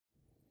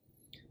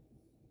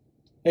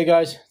Hey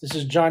guys, this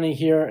is Johnny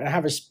here, and I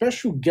have a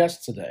special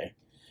guest today.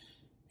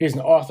 He's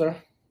an author,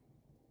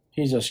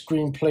 he's a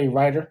screenplay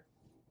writer,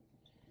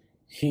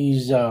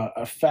 he's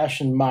a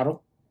fashion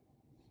model.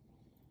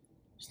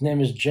 His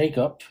name is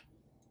Jacob.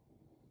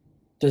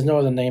 There's no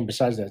other name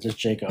besides that, just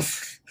Jacob.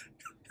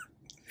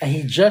 And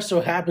he just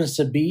so happens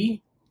to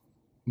be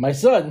my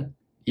son.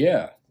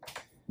 Yeah.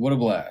 What a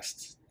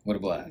blast. What a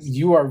blast.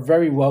 You are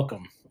very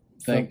welcome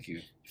Thank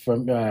you. for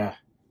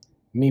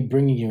me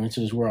bringing you into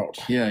this world.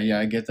 Yeah,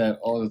 I get that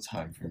all the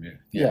time from you.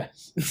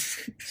 Yes.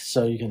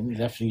 So you can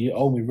definitely you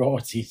owe me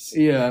royalties.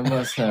 Yeah, I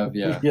must have,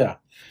 yeah. Yeah.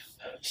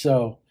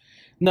 So,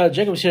 no,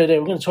 Jacob's here today.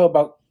 We're going to talk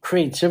about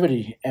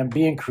creativity and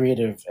being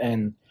creative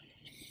and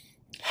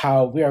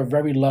how we are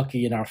very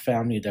lucky in our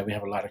family that we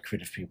have a lot of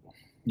creative people.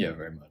 Yeah,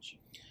 very much.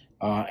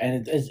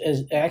 And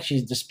it's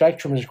actually the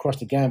spectrum is across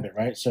the gambit,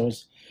 right? So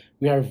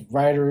we have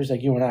writers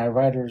like you and I,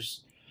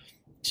 writers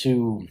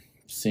to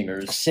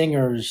Singers.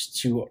 singers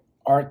to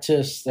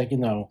artists, like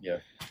Yeah.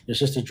 your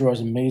sister draws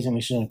amazingly.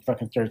 She's only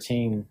fucking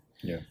 13.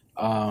 Yeah.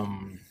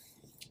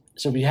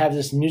 So we have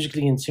this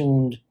musically in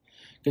tuned,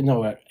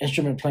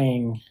 instrument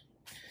playing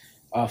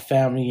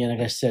family, and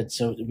like I said,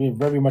 so we're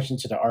very much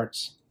into the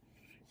arts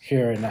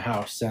here in the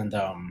house, and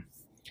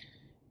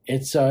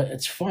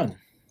it's fun.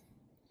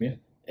 Yeah.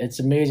 It's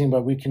amazing,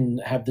 but we can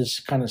have this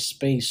kind of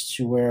space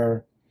to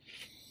where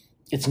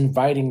it's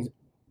inviting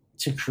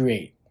to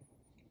create.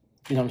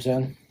 You know what I'm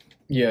saying?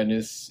 Yeah, and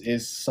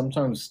it's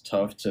sometimes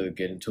tough to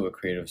get into a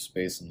creative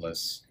space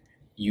unless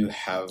you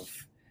have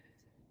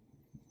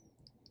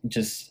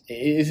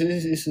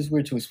it's just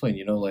weird to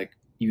explain, like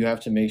you have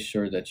to make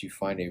sure that you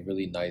find a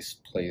really nice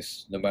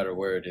place, no matter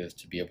where it is,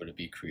 to be able to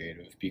be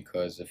creative.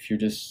 Because if you're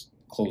just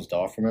closed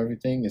off from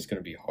everything, it's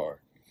gonna be hard.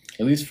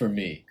 At least for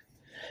me.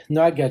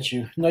 No, I get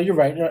you. No, you're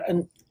right.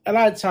 And a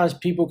lot of times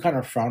people kind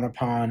of frown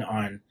upon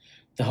on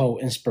the whole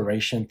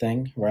inspiration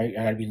thing, right?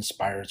 I gotta be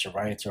inspired to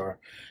write or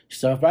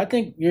stuff. But I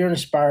think you're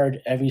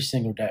inspired every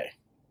single day,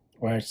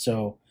 right?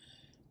 So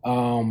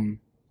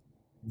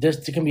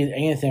this it can be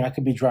anything. I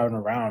could be driving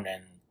around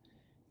and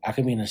I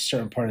could be in a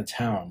certain part of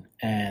town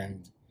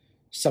and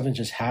something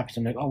just happens.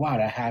 I'm like, oh wow,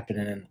 that happened,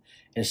 and then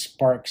it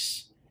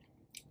sparks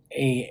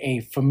a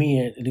for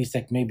me at least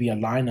like maybe a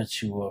line or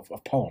two of a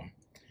poem,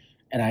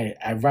 and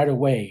I right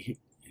away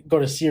go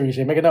to Siri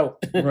and make a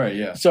note, Right,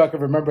 yeah. so I can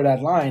remember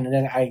that line, and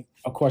then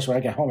of course when I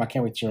get home I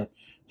can't wait to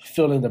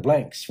fill in the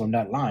blanks from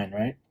that line.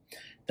 Right,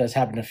 that's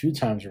happened a few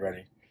times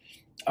already.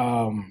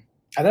 I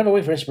never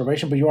wait for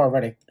inspiration, but you are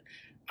right.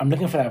 I'm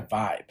looking for that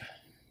vibe.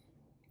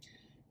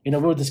 We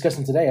were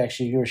discussing today,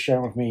 actually, you were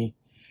sharing with me,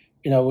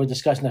 we were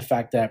discussing the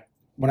fact that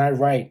when I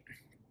write,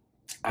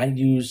 I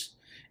use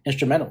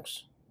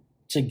instrumentals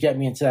to get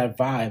me into that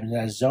vibe and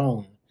that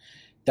zone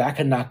that I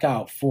can knock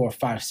out 4,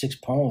 5, 6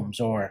 poems.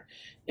 Or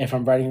if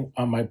I'm writing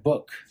on my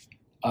book,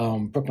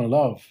 Brooklyn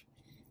Love,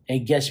 it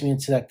gets me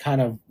into that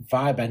kind of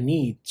vibe I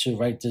need to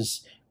write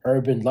this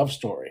urban love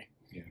story.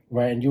 Yeah.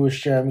 Right. And you were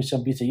sharing me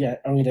some beats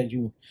that, only that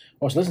you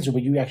also listened to,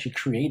 but you actually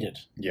created.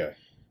 Yeah.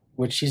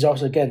 Which he's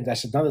also, again,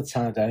 that's another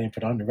talent that I didn't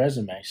put on the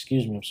resume.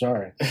 Excuse me, I'm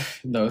sorry.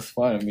 No, it's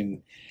fine. I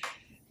mean,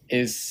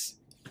 it's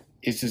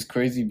just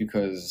crazy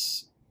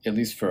because at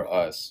least for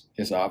us,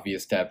 it's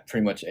obvious that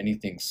pretty much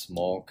anything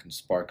small can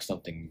spark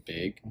something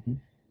big. Mhm.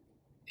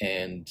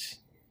 And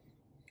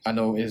I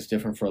know it's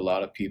different for a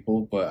lot of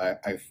people, but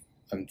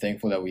I'm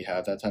thankful that we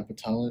have that type of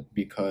talent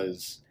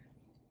because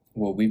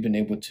what we've been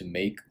able to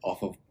make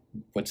off of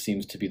what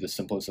seems to be the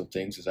simplest of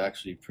things is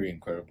actually pretty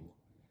incredible.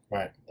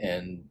 Right.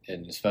 And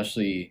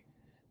especially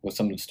with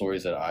some of the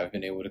stories that I've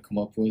been able to come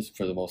up with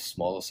for the most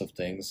smallest of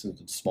things, the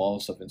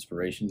smallest of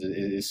inspirations,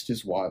 it's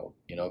just wild,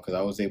 because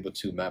I was able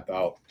to map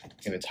out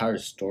an entire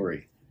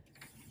story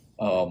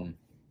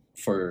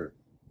for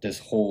this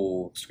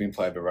whole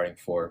screenplay I've been writing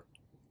for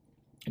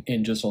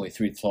in just only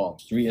 3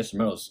 songs, 3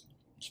 instrumentals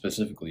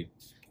specifically,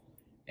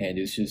 and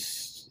it's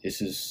just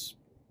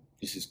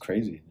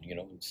crazy,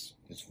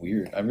 it's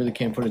weird. I really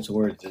can't put it to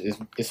words.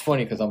 It's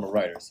funny because I'm a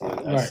writer, so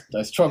Right.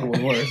 I struggle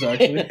with words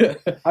actually.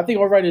 I think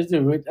all writers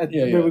do.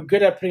 Yeah. We're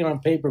good at putting it on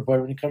paper,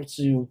 but when it comes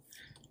to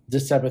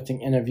this type of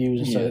thing, interviews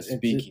and Yeah, stuff,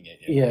 speaking it.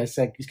 yeah, it's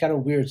like it's kind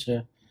of weird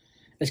to.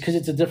 It's because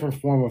it's a different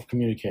form of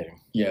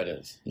communicating, Yeah, it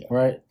is. Yeah.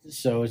 right?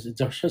 So it's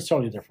just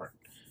totally different.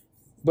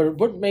 But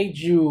what made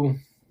you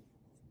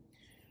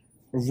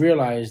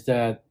realize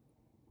that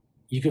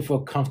you could feel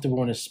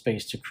comfortable in a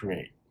space to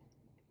create?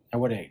 At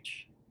what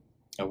age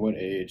At what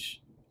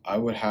age? I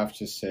would have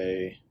to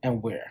say,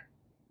 and where?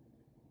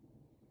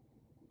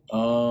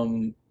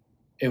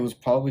 it was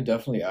probably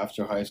definitely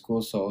after high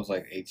school, so I was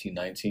like 18,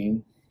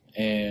 19,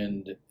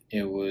 and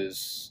it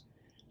was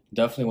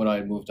definitely when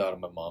I moved out of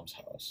my mom's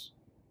house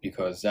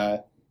because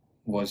that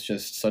was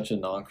just such a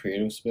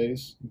non-creative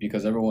space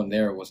because everyone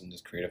there wasn't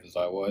as creative as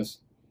I was.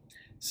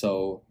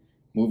 So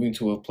moving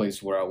to a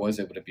place where I was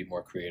able to be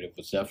more creative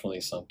was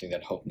definitely something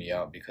that helped me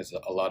out because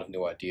a lot of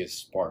new ideas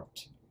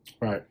sparked.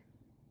 Right.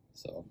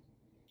 So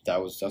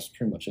that's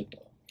pretty much it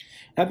though.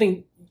 I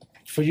think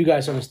for you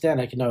guys to understand,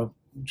 like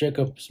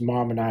Jacob's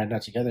mom and I are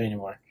not together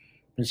anymore.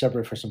 been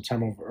separated for some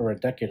time, over a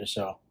decade or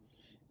so.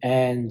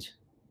 And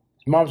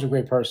his mom's a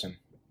great person.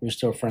 We're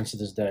still friends to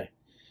this day.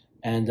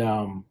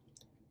 And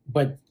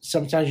but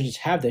sometimes you just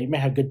have that. You may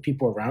have good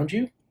people around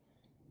you.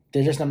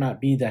 They just not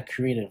be that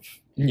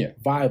creative Yeah.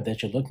 vibe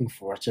that you're looking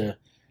for to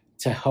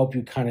help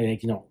you kind of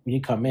like, when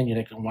you come in, you're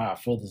like, wow, I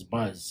feel this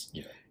buzz.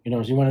 Yeah.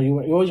 So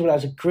you always want,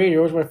 as a creator, you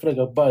always want to feel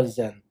like a buzz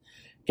and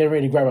get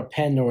ready to grab a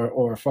pen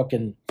or a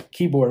fucking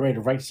keyboard ready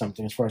to write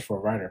something as far as for a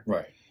writer.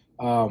 Right.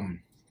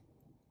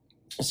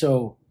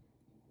 So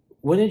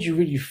when did you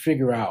really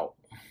figure out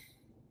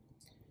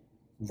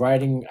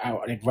writing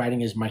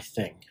is my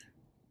thing?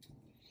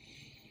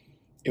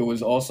 It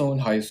was also in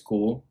high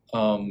school.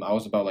 I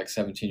was about like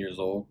 17 years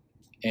old,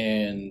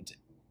 and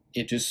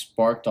it just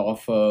sparked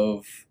off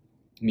of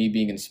me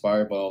being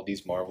inspired by all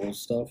these Marvel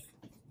stuff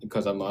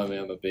because I'm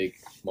a big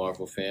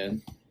Marvel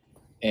fan,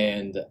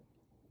 and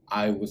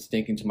I was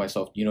thinking to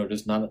myself,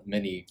 there's not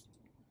many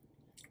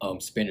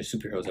Spanish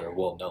superheroes that are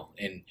well known,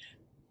 and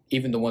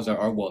even the ones that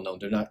are well known,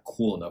 they're not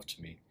cool enough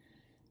to me.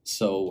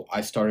 So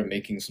I started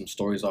making some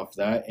stories off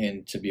that,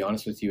 and to be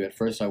honest with you, at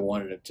first I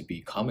wanted it to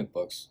be comic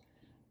books,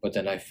 but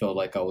then I felt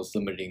like I was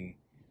limiting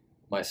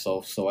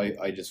myself, so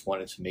I just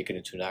wanted to make it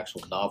into an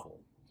actual novel.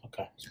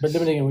 Okay. But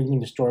limiting it within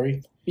the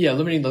story? Yeah,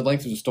 limiting the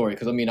length of the story,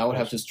 because I would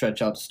have to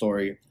stretch out the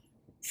story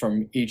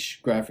from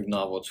each graphic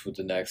novel to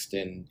the next,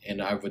 and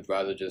I would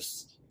rather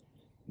just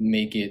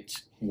make it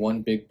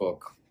one big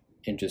book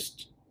and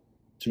just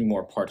 3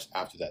 more parts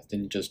after that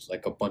than just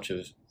like a bunch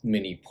of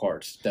mini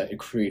parts that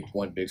create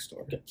one big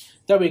story. Okay.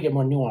 That way you get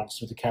more nuance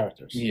with the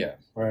characters. Yeah.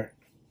 Right.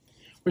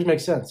 Which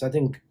makes sense. I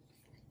think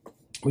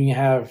when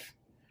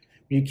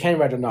you can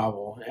write a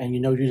novel and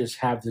you just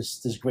have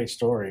this great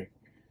story,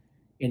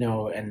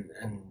 and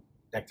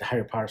like the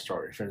Harry Potter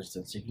story, for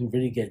instance, you can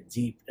really get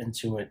deep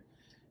into it,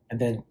 and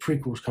then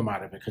prequels come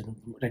out of it because,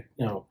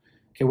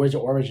 okay, where's the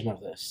origin of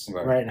this,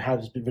 right? And how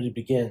does it really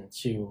begin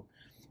to?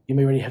 You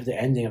may already have the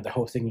ending of the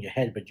whole thing in your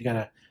head, but you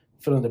gotta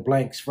fill in the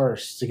blanks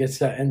first to get to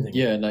that ending.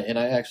 Yeah, and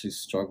I actually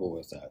struggle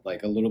with that.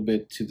 Like a little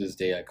bit to this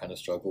day, I kind of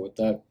struggle with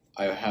that.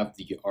 I have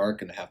the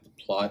arc and I have the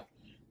plot,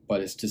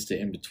 but it's just the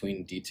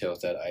in-between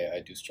details that I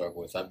do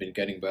struggle with. I've been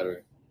getting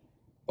better,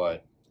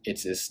 but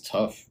it's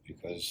tough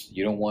because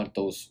you don't want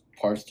those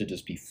parts to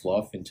just be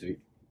fluff and to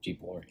be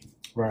boring.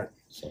 Right.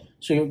 So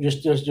you're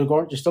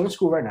still in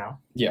school right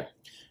now. Yeah.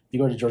 You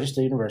go to Georgia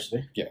State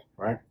University. Yeah.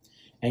 Right.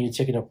 And you're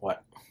taking up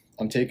what?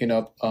 I'm taking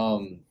up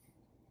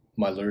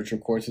my literature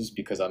courses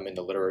because I'm in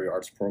the literary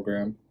arts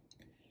program,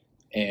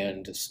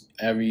 and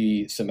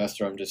every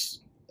semester I'm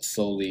just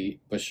slowly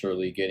but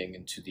surely getting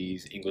into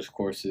these English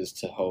courses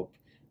to help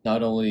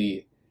not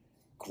only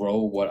grow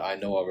what I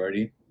know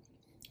already,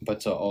 but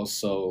to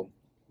also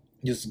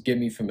just get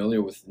me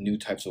familiar with new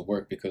types of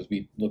work because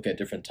we look at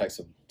different types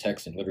of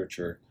text and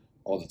literature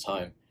all the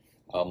time.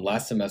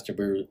 Last semester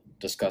we were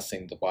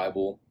discussing the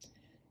Bible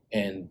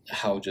and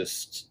how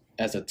just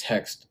as a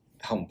text,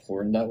 how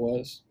important that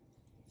was.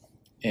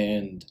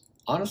 And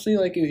honestly,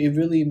 like it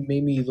really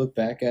made me look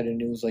back at it,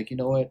 and it was like, you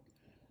know what?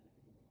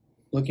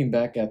 Looking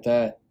back at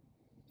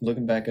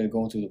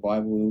going through the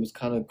Bible, it was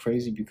kind of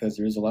crazy because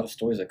there's a lot of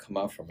stories that come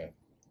out from it.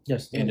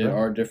 Yes. And there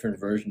are different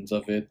versions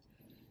of it.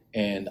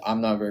 And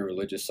I'm not very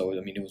religious, so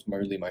it was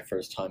really my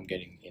first time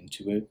getting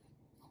into it.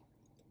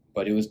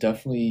 But it was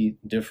definitely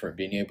different,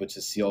 being able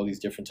to see all these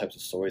different types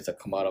of stories that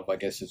come out of, I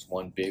guess, this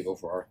one big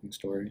overarching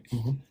story.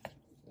 Mm-hmm.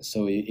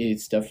 So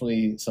it's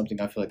definitely something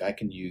I feel like I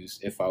can use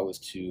if I was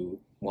to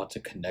want to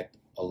connect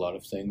a lot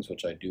of things,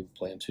 which I do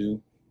plan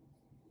to.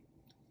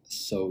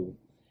 So,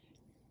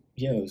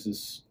 yeah,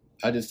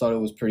 I just thought it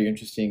was pretty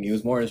interesting. It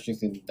was more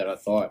interesting than I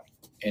thought.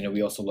 And then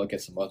we also look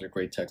at some other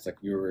great texts.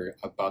 Like we were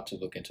about to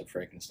look into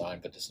Frankenstein,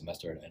 but the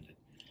semester had ended.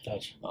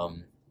 Gotcha.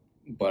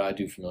 But I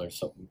do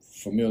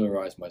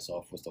familiarize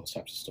myself with those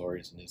types of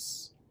stories, and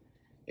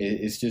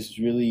it's just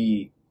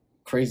really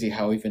crazy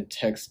how even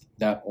text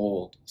that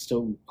old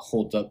still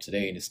holds up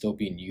today and is still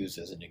being used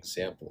as an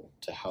example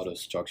to how to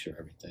structure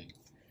everything.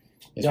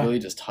 It's really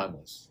just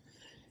timeless.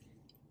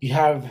 You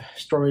have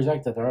stories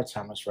like that are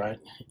timeless, right?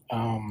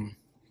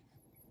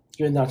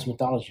 Even down to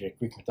mythology, like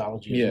Greek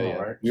mythology as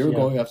well, right? We were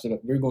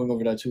going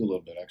over that too a little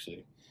bit,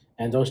 actually.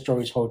 And those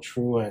stories hold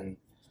true, and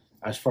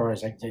as far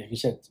as like you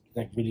said,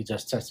 like really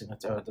just testing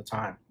at the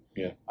time.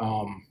 Yeah.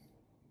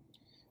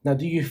 Now,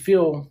 do you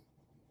feel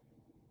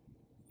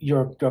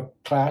your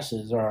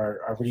classes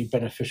are really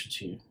beneficial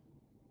to you?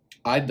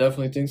 I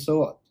definitely think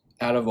so.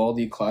 Out of all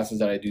the classes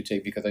that I do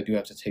take, because I do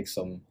have to take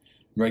some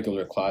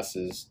regular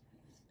classes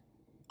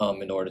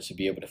in order to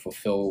be able to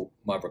fulfill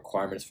my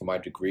requirements for my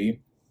degree,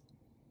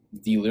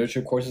 the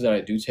literature courses that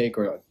I do take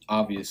are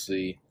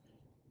obviously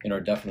and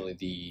are definitely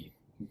the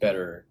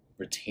better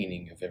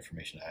retaining of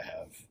information I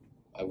have.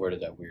 I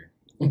worded that weird.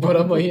 But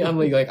I'm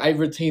like I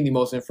retain the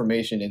most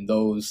information in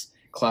those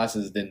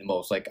classes than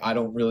most. Like I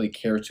don't really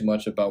care too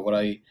much about what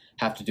I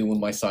have to do in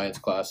my science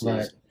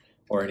classes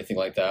or anything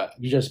like that.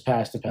 You just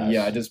pass the pass.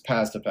 Yeah, I just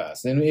pass the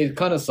pass. And it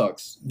kind of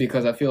sucks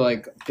because I feel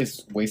like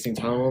it's wasting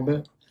time a little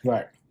bit.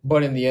 Right.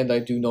 But in the end, I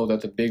do know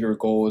that the bigger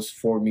goal is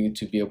for me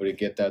to be able to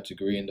get that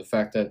degree, and the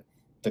fact that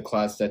the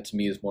class that to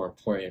me is more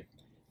important,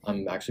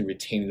 I'm actually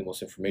retaining the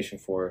most information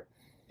for,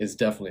 is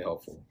definitely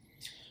helpful.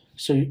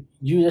 So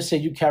you just say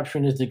you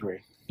capturing this degree.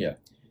 Yeah.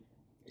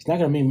 It's not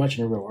going to mean much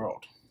in the real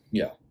world.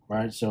 Yeah.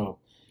 Right. So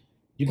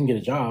you can get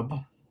a job.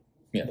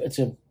 Yeah.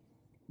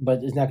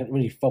 But it's not going to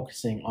really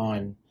focusing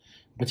on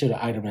a particular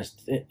item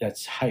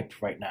that's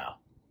hyped right now.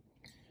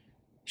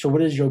 So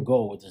what is your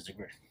goal with this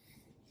degree?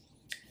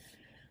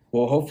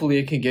 Well, hopefully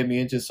it can get me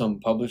into some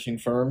publishing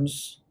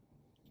firms.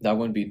 That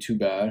wouldn't be too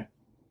bad.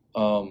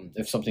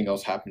 If something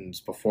else happens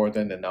before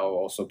then that will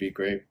also be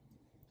great.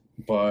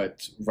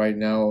 But right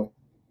now,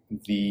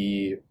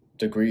 the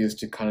degree is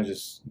to kind of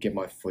just get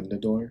my foot in the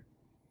door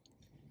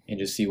and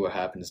just see what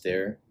happens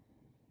there.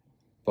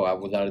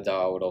 But without a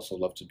doubt, I would also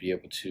love to be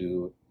able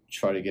to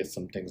try to get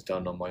some things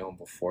done on my own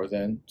before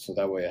then, so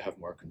that way I have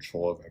more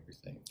control of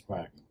everything.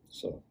 Right.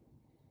 So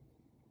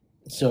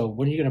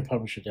when are you going to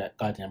publish your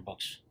goddamn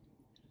books?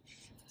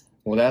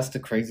 Well, that's the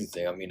crazy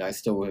thing. I mean, I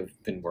still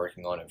have been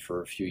working on it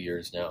for a few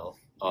years now.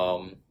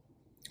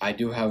 I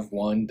do have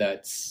one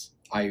that's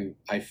I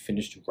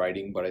finished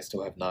writing, but I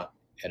still have not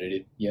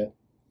edited yet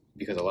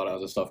because a lot of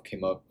other stuff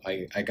came up.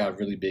 I got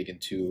really big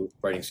into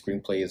writing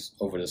screenplays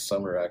over the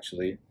summer,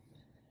 actually,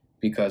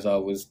 because I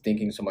was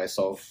thinking to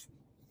myself,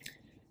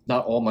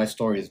 not all my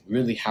stories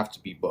really have to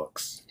be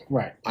books.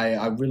 Right.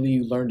 I really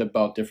learned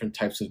about different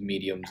types of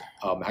mediums,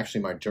 actually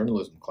in my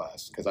journalism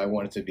class, because I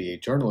wanted to be a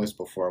journalist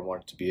before I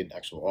wanted to be an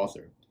actual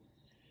author.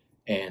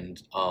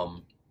 And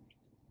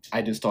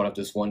I just thought of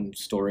this one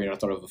story, and I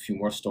thought of a few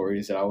more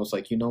stories that I was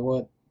like, you know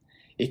what?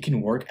 It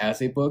can work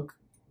as a book,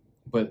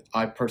 but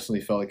I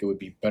personally felt like it would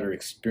be better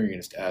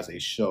experienced as a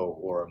show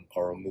or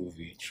a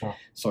movie. Sure.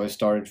 So I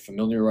started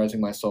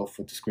familiarizing myself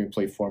with the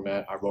screenplay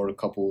format. I wrote a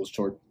couple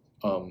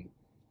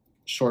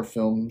short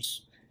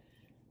films,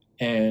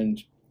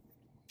 and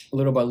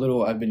little by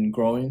little I've been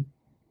growing,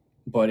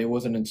 but it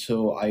wasn't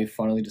until I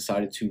finally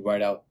decided to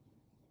write out,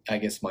 I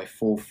guess, my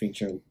full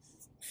feature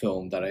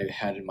film that I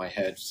had in my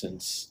head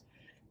since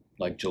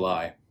like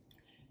July.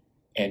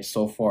 And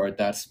so far,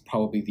 that's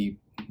probably the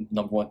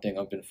number one thing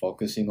I've been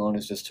focusing on,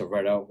 is just to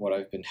write out what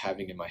I've been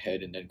having in my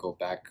head and then go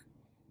back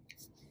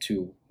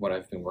to what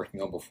I've been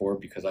working on before,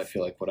 because I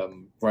feel like what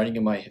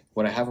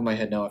I have in my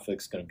head now, I feel like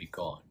it's going to be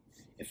gone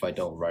if I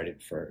don't write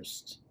it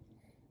first.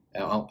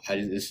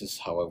 This is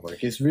how I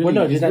work. It's really,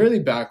 really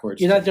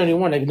backwards. You're not the only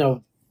one. Like,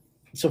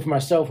 so for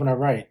myself, when I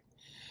write,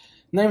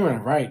 not even when I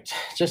write,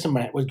 just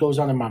what goes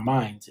on in my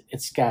mind,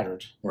 it's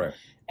scattered. Right.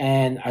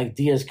 And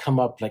ideas come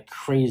up like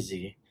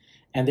crazy,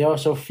 and they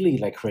also flee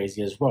like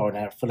crazy as well. And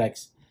I feel like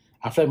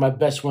my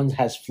best one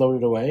has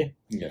floated away.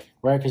 Yeah.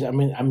 Right. Because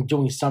I'm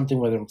doing something,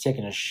 whether I'm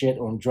taking a shit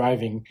or I'm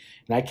driving,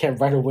 and I can't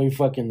right away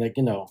fucking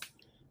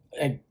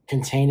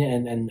contain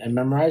it and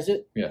memorize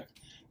it. Yeah.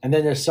 And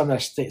then there's some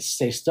that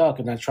stay stuck,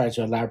 and I try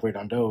to elaborate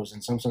on those.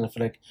 And sometimes I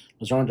feel like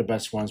those aren't the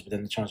best ones, but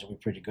then the chances will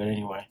be pretty good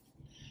anyway.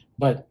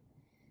 But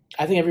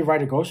I think every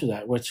writer goes through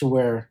that,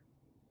 where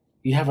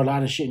you have a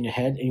lot of shit in your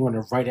head and you want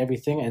to write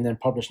everything and then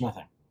publish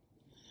nothing.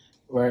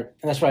 Right?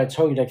 And that's why I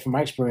told you, like, from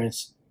my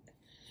experience,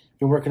 I've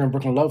been working on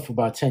Brooklyn Love for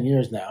about 10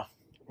 years now.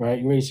 Right?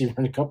 You already see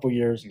in a couple of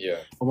years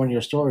on one of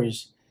your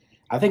stories.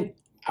 I think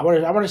I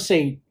want to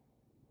say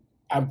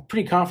I'm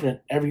pretty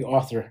confident every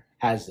author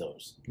has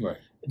those. Right.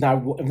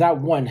 Now, if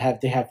not one,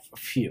 they have a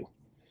few,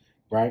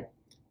 right?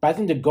 But I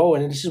think the goal,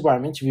 and this is why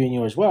I'm interviewing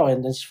you as well,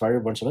 and this is for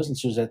everyone to listen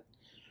to, is that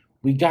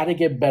we got to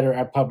get better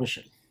at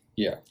publishing.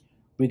 Yeah.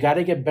 We got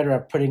to get better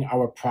at putting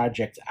our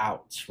project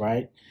out,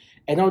 right?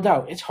 And no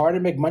doubt, it's hard to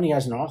make money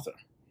as an author,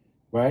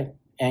 right?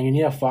 And you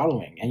need a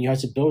following, and you have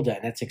to build that,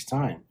 and that takes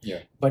time.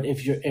 Yeah. But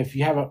if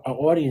you have an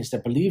audience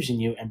that believes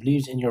in you and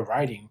believes in your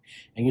writing,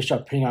 and you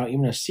start putting out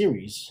even a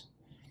series,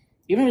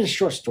 even just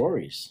short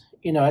stories,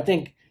 I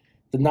think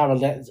the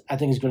novelette, I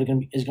think, is going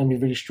to be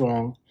really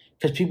strong,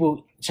 because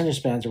attention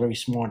spans are very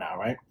small now,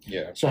 right?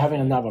 Yeah. So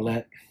having a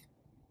novelette,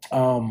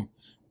 a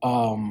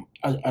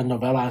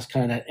novella is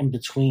kind of that in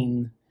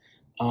between,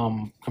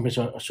 compared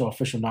to an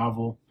official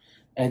novel,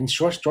 and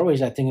short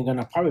stories, I think, are going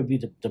to probably be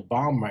the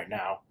bomb right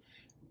now,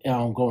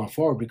 going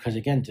forward, because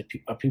again,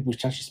 people's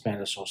attention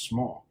spans are so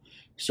small.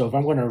 So if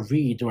I'm going to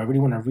read, do I really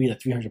want to read a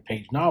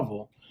 300-page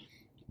novel?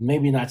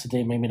 Maybe not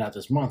today, maybe not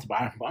this month,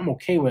 but I'm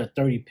okay with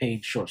a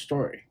 30-page short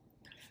story.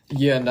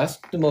 Yeah, and that's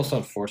the most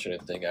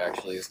unfortunate thing,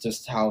 actually. It's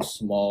just how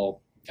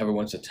small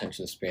everyone's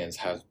attention spans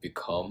has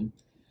become.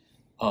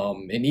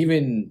 And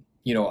even,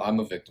 I'm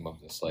a victim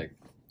of this. Like,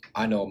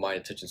 I know my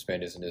attention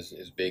span isn't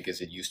as big as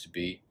it used to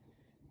be.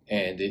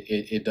 And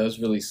it does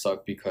really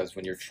suck, because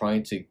when you're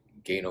trying to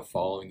gain a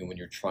following and when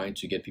you're trying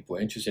to get people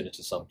interested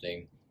into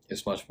something,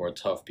 it's much more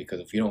tough,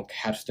 because if you don't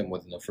catch them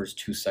within the first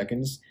 2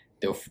 seconds,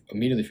 they'll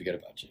immediately forget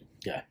about you.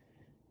 Yeah.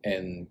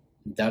 And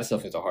that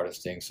stuff is the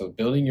hardest thing. So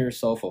building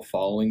yourself a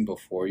following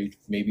before you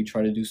maybe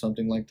try to do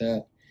something like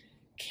that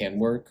can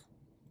work.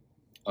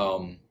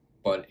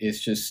 But it's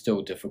just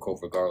still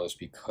difficult regardless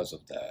because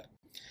of that.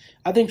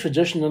 I think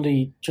traditional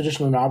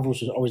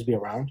novels will always be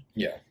around.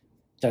 Yeah.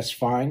 that's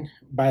fine.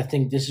 But I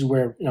think this is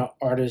where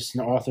artists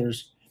and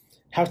authors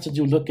have to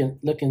look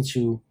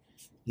into.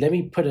 Let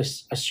me put a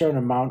certain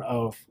amount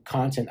of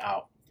content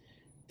out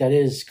that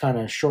is kind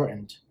of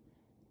shortened,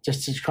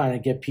 just to try to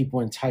get people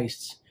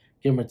enticed,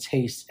 give them a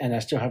taste, and I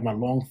still have my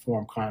long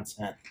form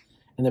content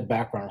in the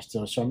background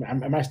still. So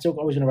am I still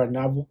always going to write a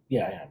novel?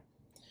 Yeah, I am.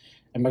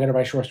 Am I going to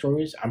write short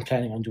stories? I'm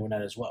planning on doing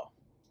that as well.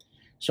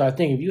 So I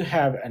think if you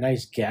have a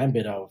nice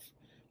gambit of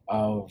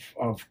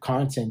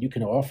content you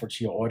can offer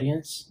to your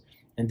audience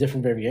and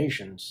different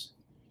variations,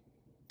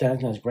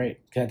 that's great.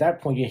 Because at that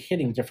point, you're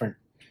hitting different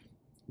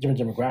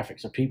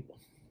demographics of people.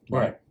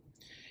 Right.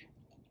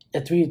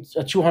 A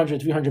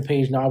 200, 300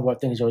 page novel, I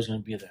think, is always going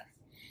to be there.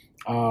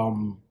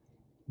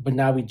 But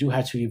now we do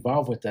have to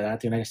evolve with that. I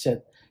think, like I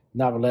said,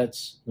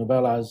 novelettes,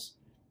 novellas,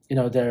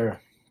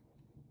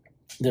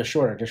 they're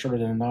shorter. They're shorter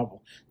than a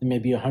novel. They may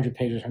be 100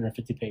 pages,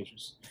 150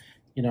 pages.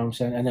 You know what I'm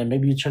saying? And then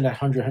maybe you turn that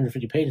 100,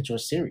 150 pages into a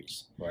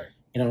series. Right.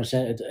 You know what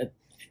I'm saying?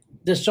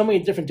 There's so many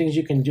different things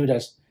you can do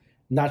that's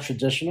not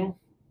traditional.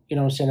 You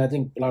know what I'm saying? I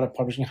think a lot of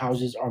publishing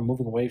houses are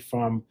moving away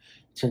from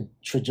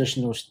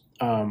traditional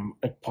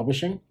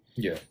publishing.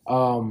 Yeah.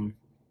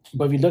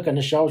 But if you look on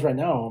the shelves right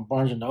now,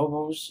 Barnes and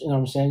Nobles, you know what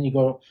I'm saying? You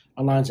go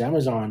online to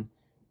Amazon,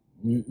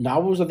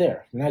 novels are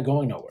there. They're not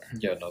going nowhere.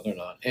 Yeah, no, they're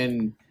not.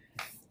 And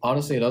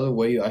honestly, another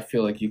way I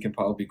feel like you can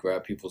probably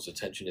grab people's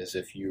attention is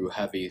if you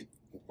have a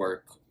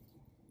work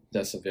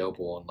that's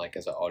available on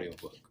as an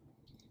audiobook.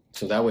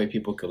 So that way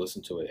people could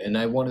listen to it. And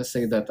I want to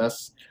say that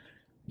that's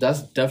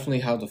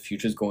definitely how the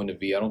future is going to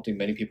be. I don't think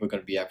many people are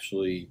going to be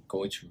actually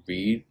going to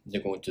read.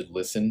 They're going to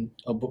listen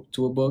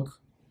to a book,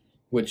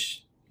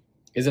 which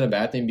isn't a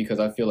bad thing, because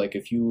I feel like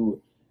if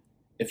you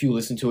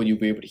listen to it, you'll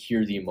be able to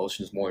hear the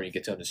emotions more and you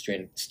get to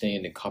understand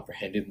and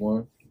comprehend it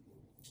more.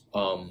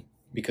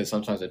 Because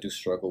sometimes I do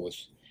struggle with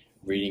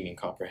reading and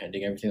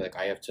comprehending everything.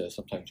 I have to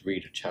sometimes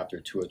read a chapter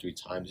 2 or 3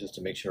 times just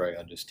to make sure I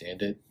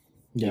understand it.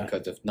 Yeah.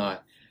 Because if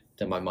not,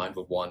 then my mind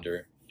would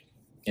wander,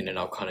 and then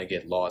I'll kind of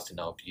get lost and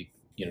I'll be,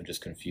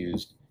 just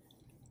confused.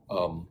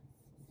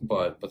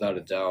 But without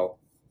a doubt,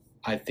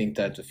 I think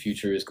that the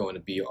future is going to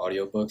be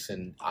audiobooks,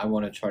 and I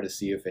want to try to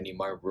see if any of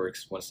my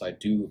works, once I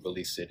do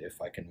release it, if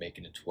I can make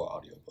it into an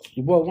audiobook.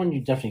 Well, one,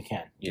 you definitely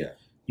can. Yeah.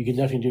 You can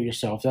definitely do it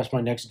yourself. That's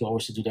my next goal,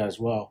 is to do that as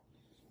well.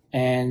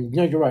 And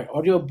you're right.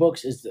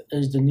 Audiobooks is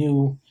the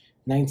new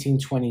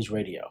 1920s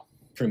radio.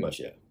 Pretty much,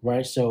 yeah.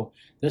 Right? So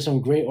there's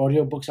some great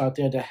audiobooks out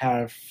there that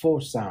have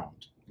full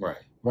sound. Right.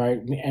 Right?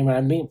 And what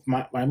I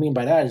mean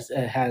by that is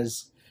it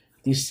has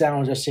these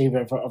sounds that say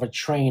of a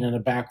train in the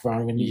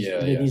background when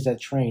it needs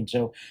that train.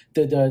 So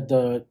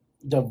the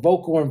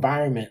vocal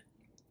environment,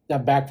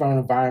 that background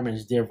environment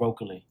is there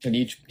vocally. And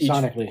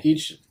sonically.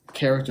 Each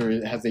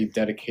character has a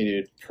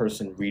dedicated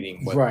person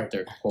reading what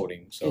they're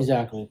quoting. So.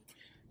 Exactly.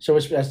 So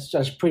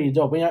that's pretty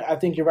dope. And I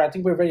think you're right. I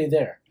think we're already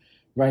there.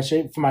 Right?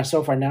 So for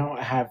myself right now,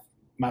 I have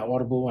my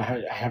Audible. I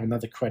have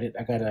another credit.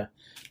 I gotta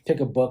pick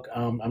a book.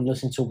 I'm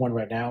listening to one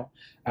right now.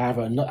 I have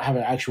an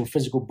actual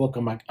physical book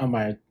on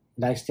my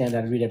nightstand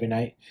that I read every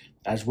night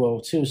as well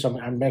too. So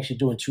I'm actually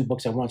doing 2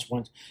 books at once.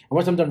 And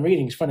once I'm done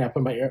reading, it's funny. I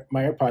put my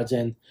AirPods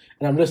in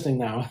and I'm listening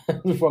now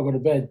before I go to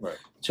bed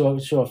to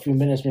a few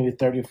minutes, maybe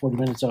 30 or 40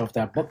 minutes of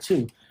that book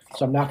too.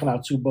 So I'm knocking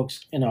out 2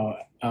 books,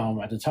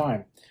 at the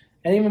time.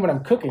 And even when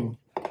I'm cooking,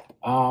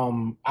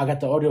 I got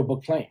the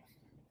audiobook playing,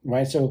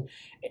 right? So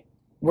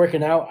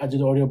working out, I do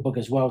the audiobook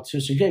as well too.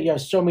 So you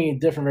have so many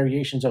different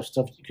variations of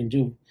stuff you can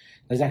do.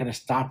 That's not going to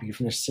stop you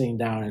from just sitting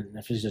down and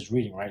if it's just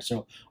reading, right?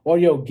 So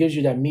audio gives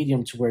you that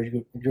medium to where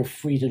you're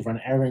free to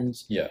run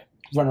errands,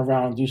 run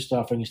around, do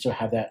stuff, and you still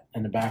have that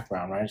in the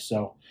background, right?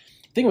 So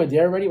I think we're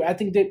there already. I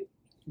think that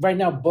right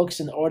now books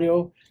and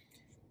audio,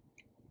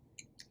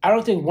 I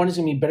don't think one is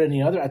going to be better than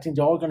the other. I think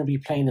they're all going to be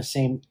playing in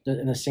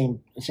the same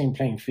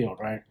playing field,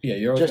 right? Yeah,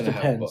 you're always going to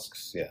have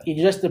books. Yeah,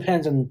 it just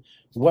depends on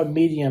what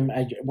medium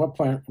at what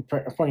point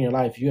in your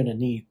life you're going to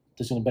need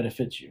that's going to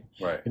benefit you.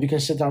 Right. If you can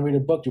sit down and read a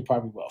book, you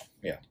probably will.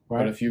 Yeah. Right.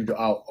 But if you're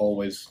out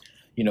always,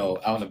 out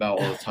and about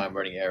all the time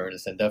running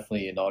errands, then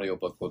definitely an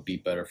audiobook would be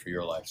better for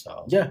your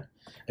lifestyle. Yeah.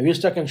 If you're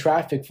stuck in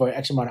traffic for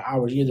X amount of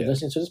hours, you're either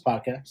listening to this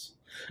podcast.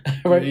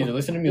 Right? You're either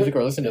listening to music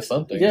or listening to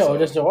something. Yeah, or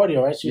just the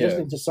audio, right? So you're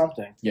listening to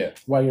something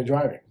while you're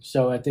driving.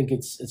 So I think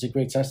it's a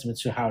great testament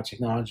to how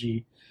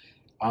technology,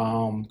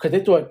 because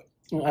they thought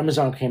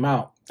Amazon came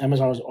out,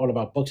 Amazon was all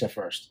about books at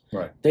first.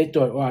 Right. They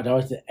thought, wow, that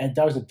was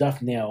the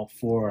death nail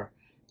for,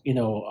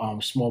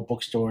 small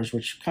bookstores,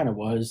 which kind of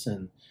was,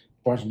 and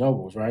Barnes and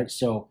Nobles, right?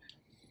 So,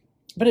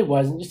 but it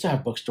wasn't. You still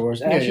have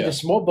bookstores. And actually, the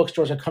small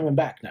bookstores are coming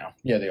back now.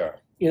 Yeah, they are.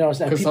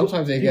 Because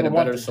sometimes they get a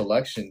better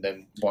selection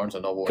than Barnes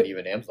and Noble and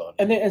even Amazon.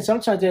 And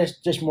sometimes they're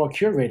just more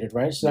curated,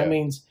 right? So that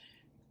means,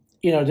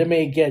 they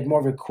may get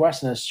more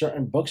requests in a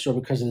certain bookstore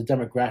because of the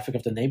demographic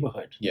of the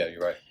neighborhood. Yeah,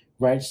 you're right.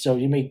 Right, so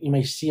you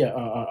may see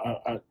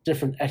a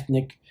different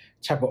ethnic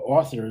type of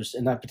authors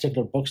in that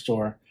particular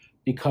bookstore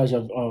because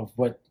of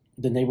what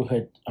the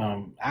neighborhood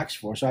asks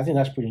for. So I think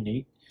that's pretty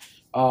neat.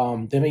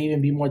 They may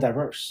even be more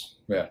diverse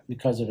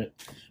because of it.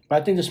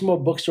 But I think the small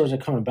bookstores are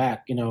coming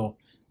back. It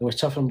was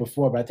tough for them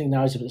before, but I think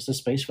now it's the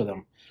space for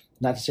them.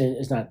 Not to say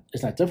it's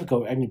not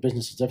difficult. Any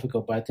business is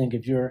difficult, but I think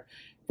if you're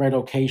right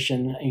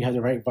location and you have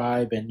the right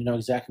vibe and you know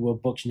exactly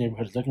what books your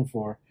neighborhood is looking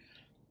for,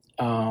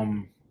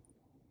 um,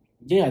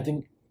 yeah, I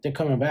think they're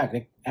coming back.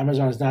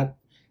 Amazon is not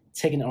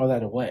taking all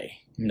that away.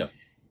 No.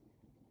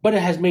 But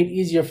it has made it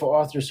easier for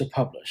authors to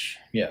publish.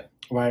 Yeah.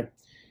 Right.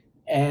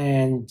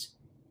 And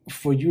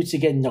for you to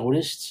get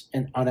noticed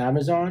on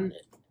Amazon,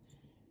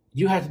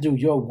 you have to do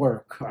your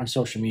work on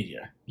social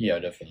media. Yeah,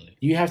 definitely.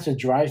 You have to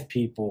drive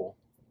people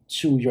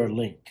to your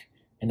link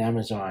in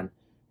Amazon.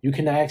 You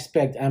cannot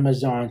expect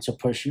Amazon to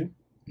push you.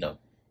 No.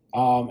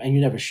 And you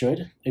never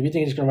should. If you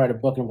think it's going to write a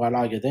book and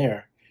voila, you're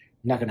there,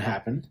 not going to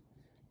happen.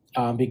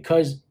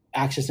 Because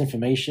access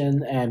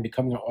information and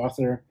becoming an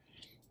author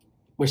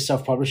with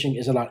self-publishing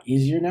is a lot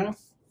easier now.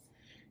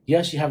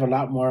 Yes, you have a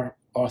lot more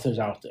authors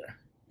out there.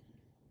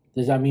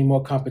 Does that mean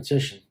more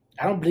competition?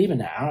 I don't believe in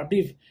that. I don't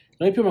believe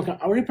the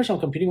only person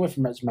I'm competing with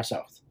is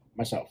myself.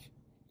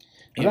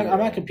 I'm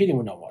not competing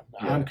with no one.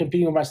 Yeah. I'm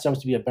competing with myself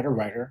to be a better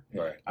writer,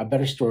 right, a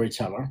better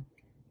storyteller.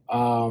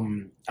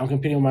 I'm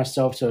competing with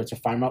myself to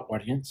find my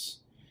audience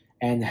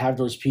and have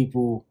those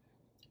people,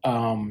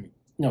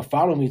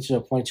 follow me to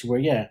a point to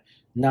where,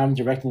 now I'm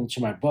directing them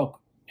to my book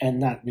and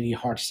not really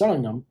hard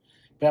selling them.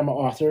 But I'm an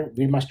author.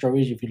 Read my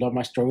stories. If you love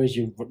my stories,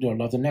 you'll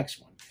love the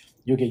next one.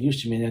 You'll get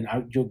used to me, and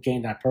then you'll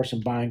gain that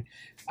person buying.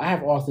 I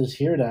have authors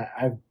here that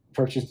I've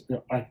purchased.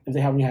 If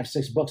they only have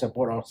 6 books, I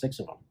bought all 6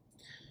 of them.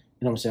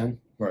 You know what I'm saying?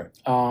 Right.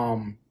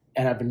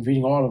 And I've been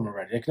reading all of them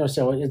already.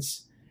 So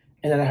it's,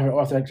 and then I have an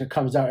author that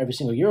comes out every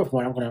single year with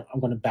one. I'm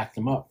gonna back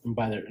them up and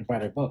buy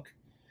their book.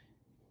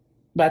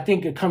 But I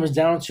think it comes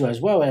down to, as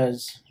well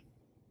as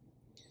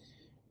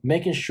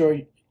making sure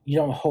you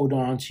don't hold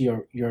on to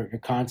your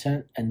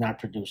content and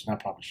not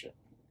publish it,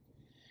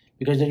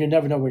 because then you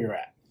never know where you're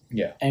at.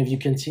 Yeah. And if you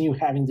continue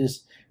having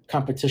this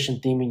competition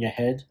theme in your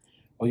head,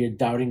 or you're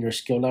doubting your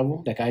skill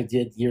level, like I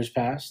did years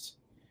past,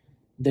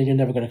 then you're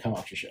never going to come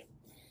off your shit.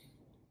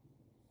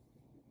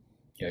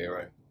 Yeah, you're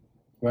right.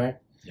 Right?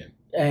 Yeah.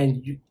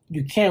 And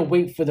you can't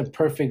wait for the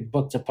perfect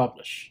book to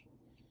publish.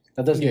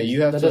 That doesn't.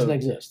 Doesn't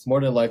exist. More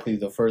than likely,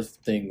 the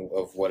first thing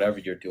of whatever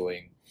you're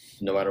doing,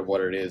 no matter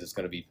what it is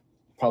going to be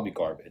probably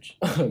garbage.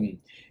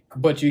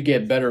 But you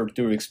get better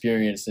through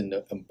experience and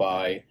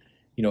by,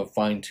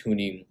 fine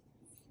tuning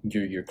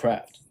your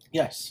craft.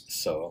 Yes.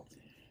 So,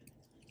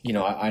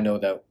 I know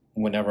that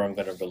whenever I'm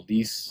going to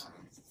release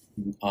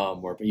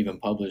or even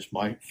publish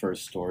my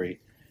first story,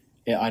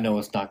 I know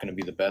it's not going to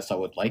be the best I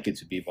would like it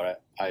to be,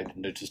 but I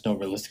just know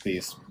realistically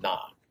it's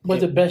not. But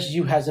the best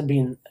you hasn't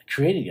been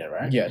created yet,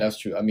 right? Yeah, that's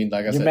true. I mean,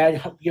 like I said,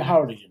 how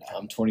old are you now?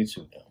 I'm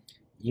 22 now.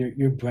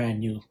 You're brand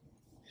new.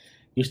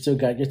 You still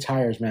got your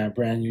tires, man,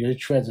 brand new. Your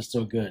treads are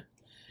still good.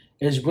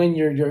 It's when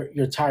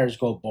your tires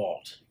go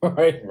bald,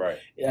 right? Right.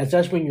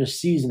 That's when you're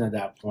seasoned at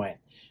that point.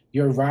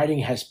 Your writing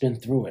has been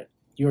through it.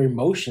 Your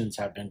emotions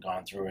have been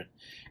gone through it.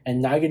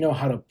 And now you know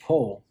how to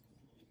pull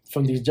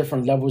from these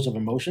different levels of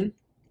emotion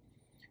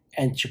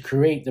and to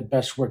create the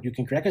best work you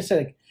can create. Like I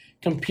said,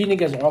 competing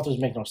against authors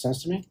makes no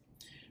sense to me.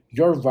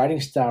 Your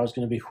writing style is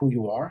going to be who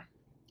you are,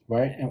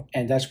 right?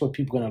 And that's what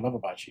people are going to love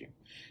about you.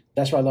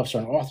 That's why I love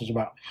certain authors,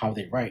 about how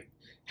they write,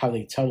 how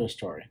they tell their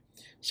story.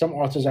 Some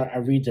authors I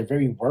read, they're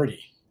very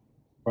wordy,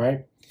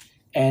 right?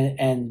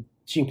 And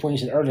to your point,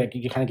 you said earlier, like,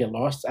 you kind of get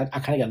lost. I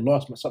kind of get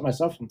lost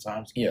myself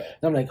sometimes. Yeah.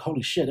 And I'm like,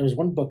 holy shit. There was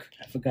one book,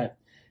 I forgot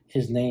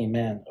his name,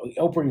 man.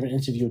 Oprah even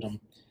interviewed him.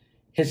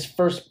 His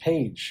first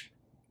page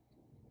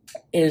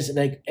is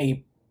like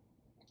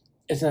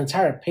it's an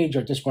entire page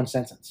of just one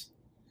sentence.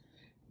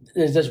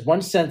 There's just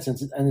one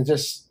sentence, and it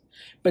just,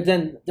 but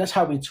then that's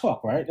how we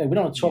talk, right? Like, we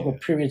don't talk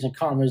with periods and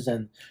commas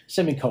and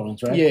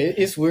semicolons, right? Yeah,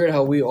 it's weird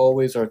how we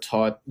always are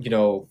taught,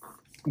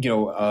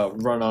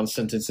 run-on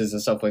sentences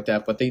and stuff like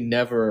that, but they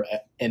never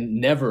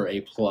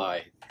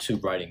apply to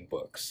writing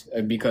books.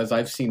 Because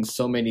I've seen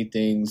so many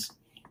things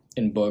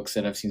in books,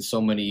 and I've seen so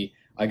many,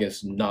 I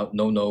guess,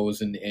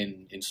 no-nos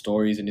in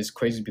stories, and it's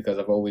crazy because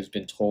I've always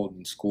been told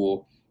in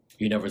school,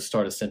 you never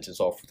start a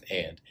sentence off with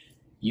 "and."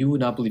 You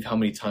would not believe how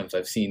many times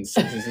I've seen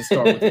sentences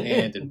start with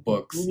 "and" in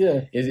books.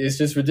 Yeah. It's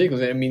just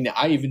ridiculous. I mean,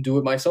 I even do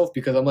it myself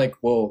because I'm like,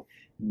 well,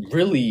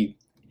 really,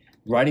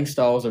 writing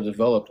styles are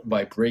developed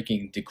by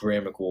breaking the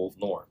grammatical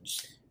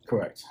norms.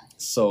 Correct.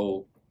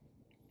 So,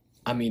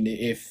 I mean,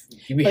 if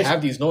we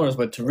have these norms,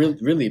 but to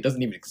really, it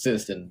doesn't even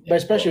exist in But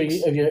especially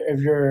books.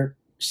 if you're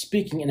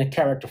speaking in a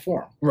character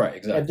form. Right,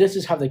 exactly. If this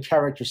is how the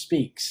character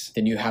speaks,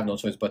 then you have no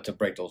choice but to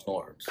break those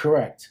norms.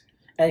 correct.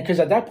 And because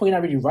at that point, you're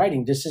not really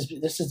writing. This is the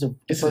This is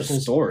a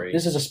story.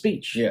 This is a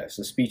speech. Yes,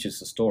 the speech is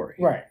the story.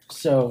 Right.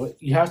 So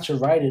you have to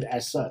write it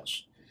as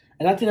such.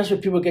 And I think that's where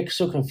people get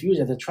so confused,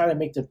 that they try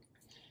to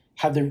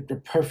have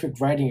the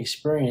perfect writing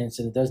experience,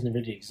 and it doesn't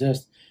really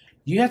exist.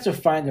 You have to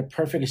find the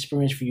perfect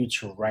experience for you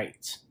to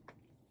write.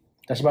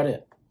 That's about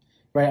it.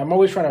 Right? I'm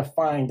always trying to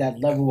find that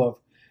level of,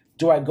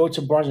 do I go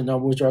to Barnes and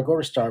Noble? Do I go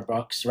to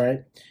Starbucks? Right?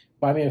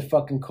 Buy me a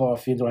fucking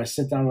coffee. Do I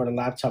sit down with a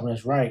laptop and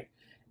just write?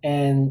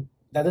 And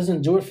that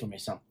doesn't do it for me.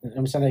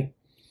 I'm saying,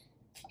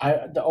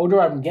 like, the older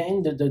I'm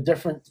getting, the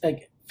different,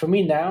 like, for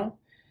me now,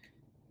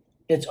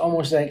 it's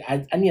almost like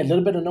I need a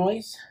little bit of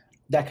noise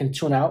that can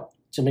tune out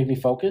to make me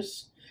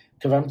focus.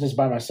 Because if I'm just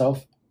by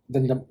myself,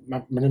 then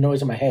the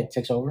noise in my head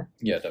takes over.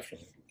 Yeah,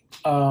 definitely.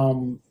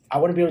 I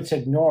want to be able to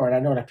ignore it. I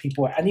know that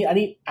people.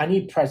 I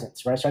need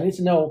presence, right? So I need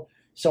to know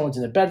someone's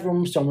in the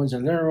bedroom, someone's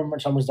in the living room, or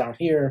someone's down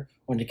here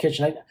or in the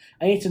kitchen.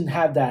 I need to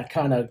have that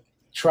kind of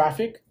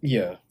traffic,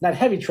 Yeah. not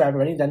heavy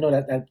traffic. I need to know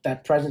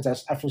that presence.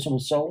 I feel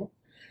someone's soul,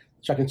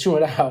 so I can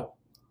tune it out.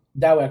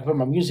 That way, I can put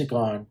my music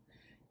on,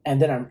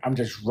 and then I'm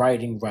just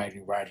writing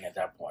at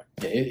that point.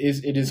 Yeah,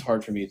 it is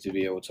hard for me to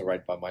be able to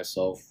write by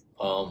myself.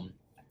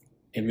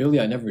 And really,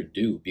 I never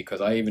do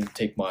because I even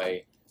take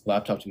my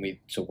laptop to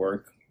me to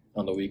work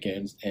on the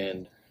weekends,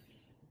 and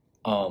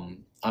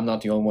I'm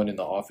not the only one in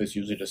the office.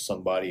 Usually, just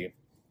somebody,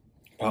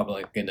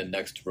 probably like in the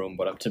next room,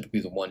 but I'm typically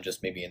the one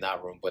just maybe in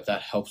that room. But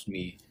that helps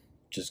me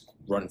just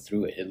run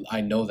through it.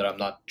 I know that I'm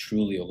not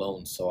truly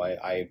alone, so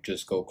I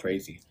just go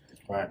crazy.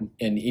 Right.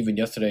 And even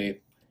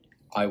yesterday,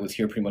 I was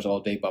here pretty much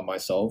all day by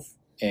myself,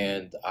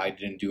 and I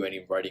didn't do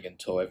any writing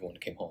until everyone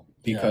came home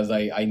because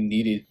I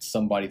needed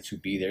somebody to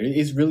be there.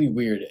 It's really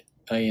weird,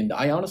 and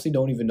I honestly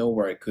don't even know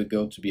where I could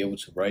go to be able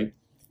to write.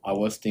 I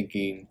was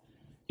thinking,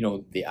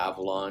 the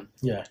Avalon.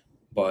 Yeah.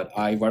 But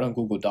I write on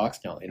Google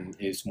Docs now, and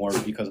it's more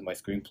because of my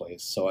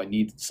screenplays. So I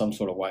need some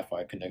sort of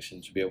Wi-Fi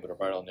connection to be able to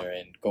write on there,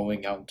 and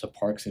going out into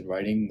parks and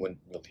writing wouldn't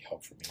really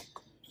help for me.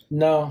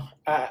 No,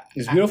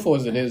 As beautiful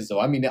as it is, though,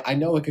 I mean, I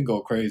know it can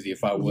go crazy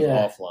if I was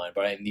Yeah. offline,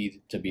 but I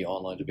need to be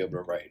online to be able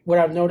to write. what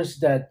I've noticed is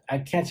that I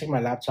can't take my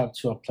laptop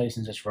to a place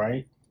and just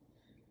write,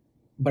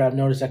 but I've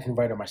noticed I can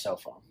write on my cell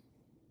phone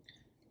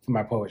for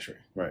my poetry.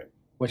 Right.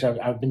 Which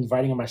I've been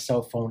writing on my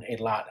cell phone a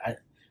lot.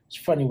 It's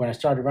funny when I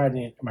started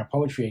writing my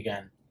poetry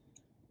again.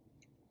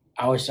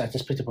 I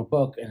just picked up a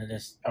book and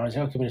I was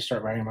like, okay, I'm gonna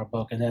start writing my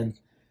book, and then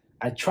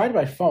I tried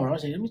my phone. I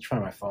was like, let me try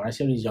my phone. I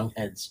see all these young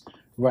heads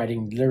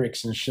writing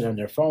lyrics and shit on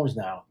their phones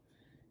now,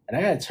 and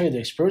I gotta tell you, the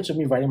experience of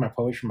me writing my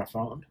poetry on my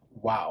phone,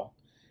 wow!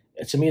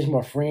 To me, it's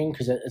more freeing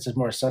because it's just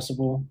more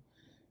accessible.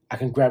 I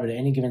can grab it at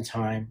any given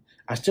time.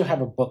 I still have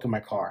a book in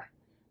my car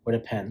with a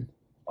pen,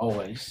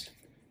 always,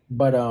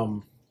 but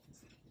I'm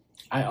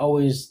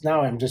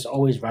just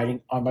always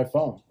writing on my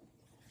phone.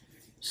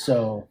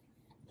 So,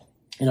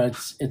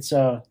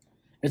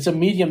 it's a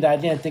medium that I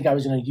didn't think I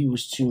was going to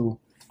use to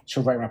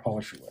write my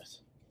poetry with.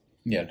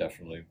 Yeah,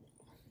 definitely.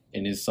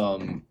 And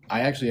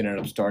I actually ended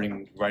up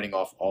starting writing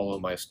off all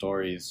of my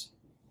stories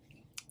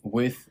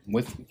with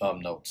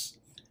notes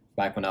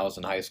back when I was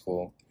in high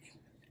school,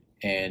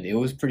 and it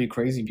was pretty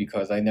crazy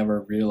because I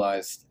never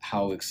realized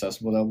how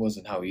accessible that was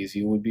and how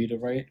easy it would be to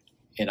write.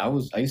 And I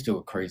used to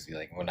go crazy.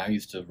 Like when I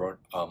used to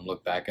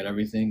look back at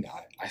everything,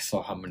 I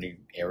saw how many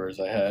errors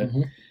I had.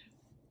 Mm-hmm.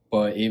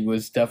 But it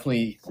was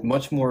definitely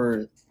much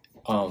more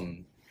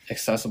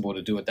accessible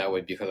to do it that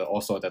way because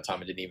also at that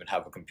time I didn't even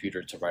have a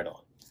computer to write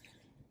on.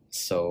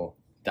 So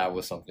that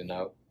was something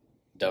that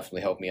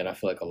definitely helped me. And I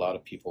feel like a lot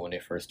of people, when they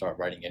first start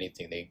writing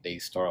anything, they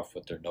start off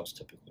with their notes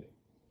typically.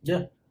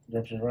 Yeah,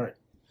 you're absolutely right.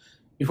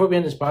 Before we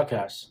end this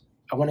podcast,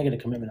 I want to get a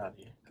commitment out of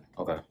you.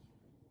 Okay.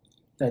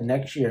 That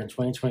next year in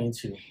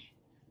 2022,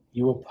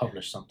 you will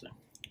publish something.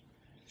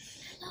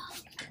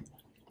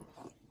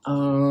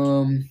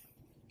 I'm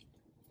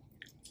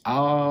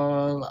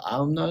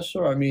not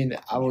sure. I mean,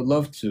 I would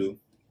love to,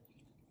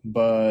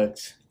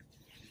 but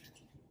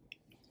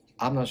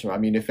I'm not sure. I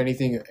mean, if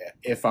anything,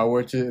 if I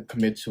were to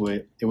commit to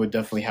it, it would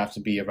definitely have to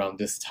be around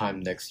this time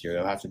next year.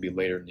 It'll have to be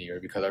later in the year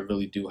because I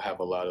really do have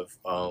a lot of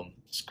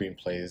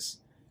screenplays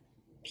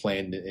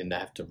planned and I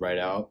have to write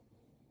out.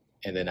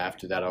 And then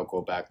after that, I'll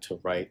go back to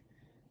write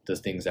the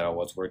things that I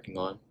was working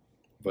on.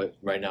 But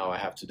right now, I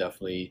have to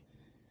definitely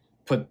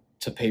put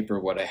to paper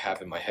what I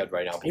have in my head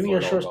right now. Even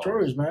your short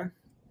stories, man.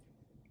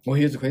 Well,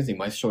 here's the crazy thing.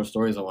 My short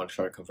stories I want to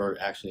try to convert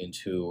actually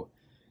into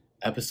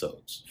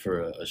episodes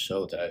for a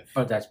show that I've...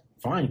 But that's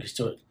fine. You can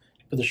still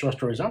put the short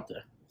stories out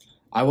there.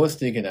 I was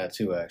thinking that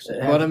too, actually.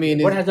 But I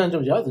mean... What has nothing to do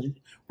with the other?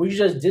 What you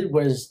just did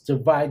was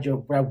divide your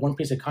one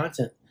piece of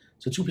content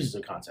to two pieces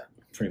of content.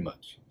 Pretty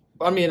much.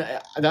 I mean,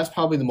 that's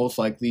probably the most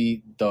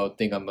likely the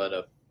thing I'm going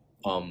to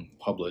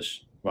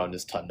publish around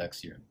this time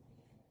next year.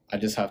 I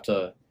just have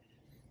to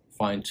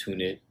fine-tune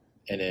it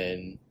and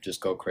then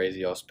just go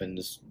crazy. I'll spend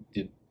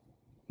the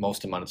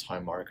most amount of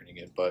time marketing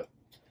it. But,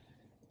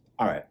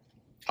 all right.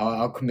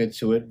 I'll commit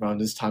to it. Around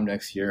this time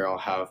next year, I'll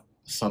have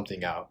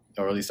something out.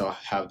 Or at least I'll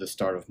have the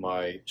start of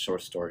my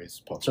short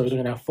stories published. So you're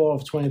going to have fall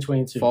of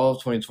 2022. Fall of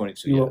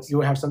 2022, yes. You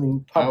will have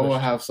something published. I will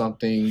have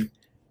something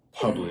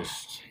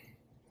published.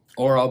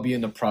 Or I'll be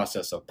in the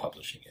process of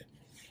publishing it.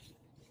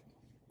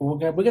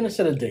 We're going to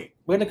set a date.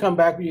 We're going to come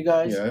back with you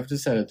guys. Yeah, I have to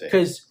set a date.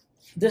 Because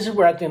this is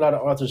where I think a lot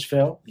of authors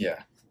fail.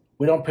 Yeah.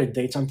 We don't put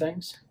dates on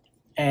things.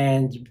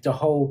 And the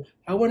whole,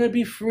 I want to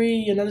be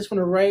free and I just want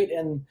to write.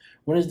 And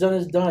when it's done,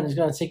 it's done. It's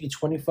going to take you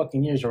 20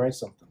 fucking years to write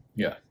something.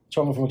 Yeah.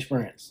 Talking from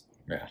experience.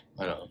 Yeah,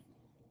 I know.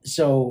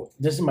 So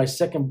this is my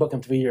second book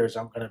in 3 years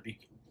I'm going to be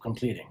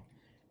completing.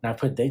 And I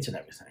put dates and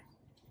everything.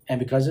 And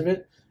because of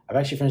it, I've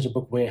actually finished the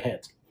book way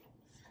ahead.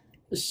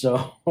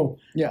 So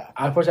yeah,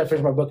 I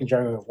finished my book in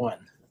January 1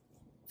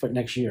 for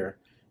next year.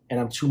 and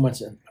I'm 2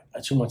 months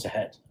 2 months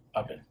ahead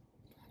of it.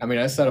 I mean,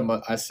 I set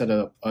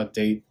a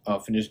date,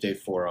 finish date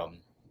for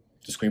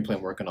the screenplay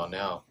I'm working on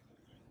now.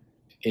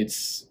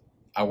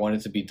 I want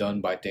it to be done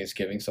by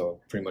Thanksgiving,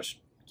 so pretty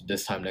much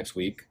this time next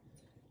week.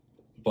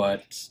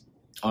 But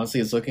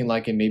honestly, it's looking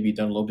like it may be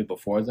done a little bit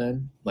before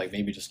then, like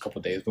maybe just a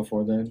couple days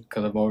before then,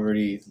 because I've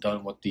already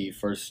done with the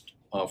first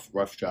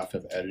rough draft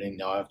of editing.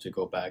 Now I have to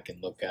go back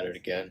and look at it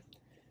again.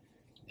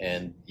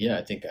 And yeah,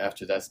 I think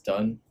after that's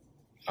done,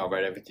 I'll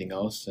write everything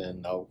else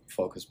and I'll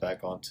focus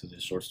back onto the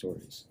short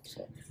stories.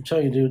 So I'm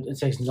telling you, dude, it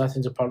takes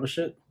nothing to publish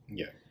it.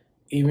 yeah,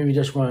 Even if you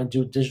just want to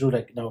do digital,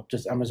 like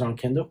just Amazon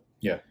Kindle.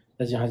 Yeah.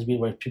 Doesn't have to be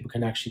where people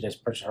can actually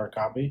just purchase a hard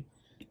copy.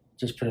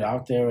 Just put it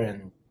out there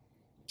and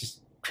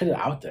just put it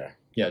out there.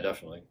 yeah,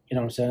 definitely. You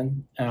know what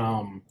I'm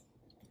saying?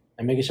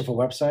 And make yourself a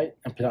website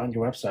and put it on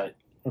your website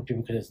where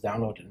people can just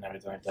download it and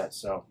everything like that.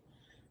 So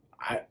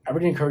I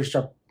really encourage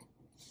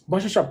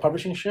once you start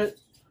publishing shit,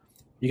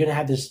 you're gonna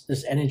have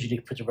this energy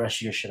to put the rest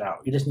of your shit out.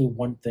 You just need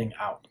one thing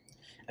out.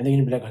 And then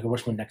you're gonna be like, okay,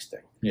 what's my next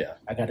thing? Yeah,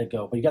 I gotta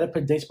go. But you gotta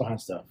put dates behind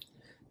stuff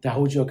that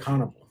hold you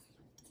accountable.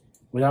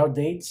 Without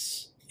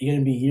dates, you're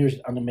gonna be years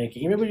on the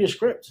making. Even with your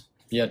script.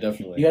 yeah,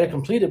 definitely. You gotta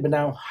complete it, but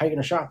now how you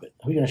gonna shop it?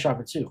 Who you gonna shop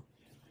it to?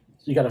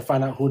 So you gotta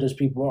find out who those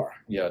people are.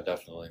 Yeah,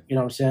 definitely. You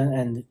know what I'm saying?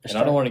 And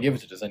I don't want to give it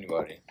to just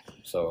anybody.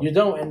 So You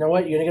don't, and you know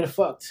what? You're gonna get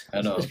fucked.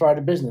 I know. It's part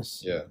of the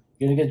business. Yeah,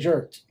 You're gonna get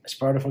jerked. It's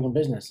part of the fucking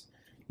business,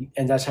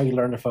 and that's how you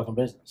learn the fucking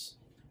business.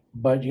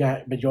 But you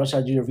also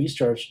have to do your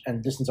research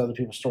and listen to other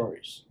people's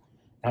stories,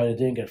 how they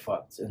didn't get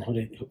fucked, and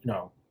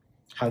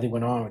how they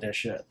went on with their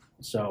shit.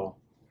 So,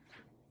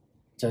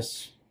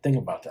 just think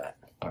about that.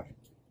 All right.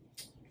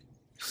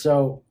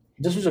 So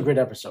this was a great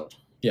episode.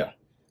 Yeah.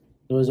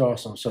 It was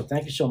awesome. So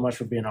thank you so much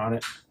for being on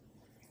it,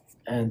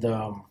 and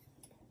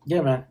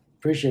yeah, man,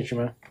 appreciate you,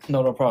 man.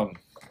 no problem.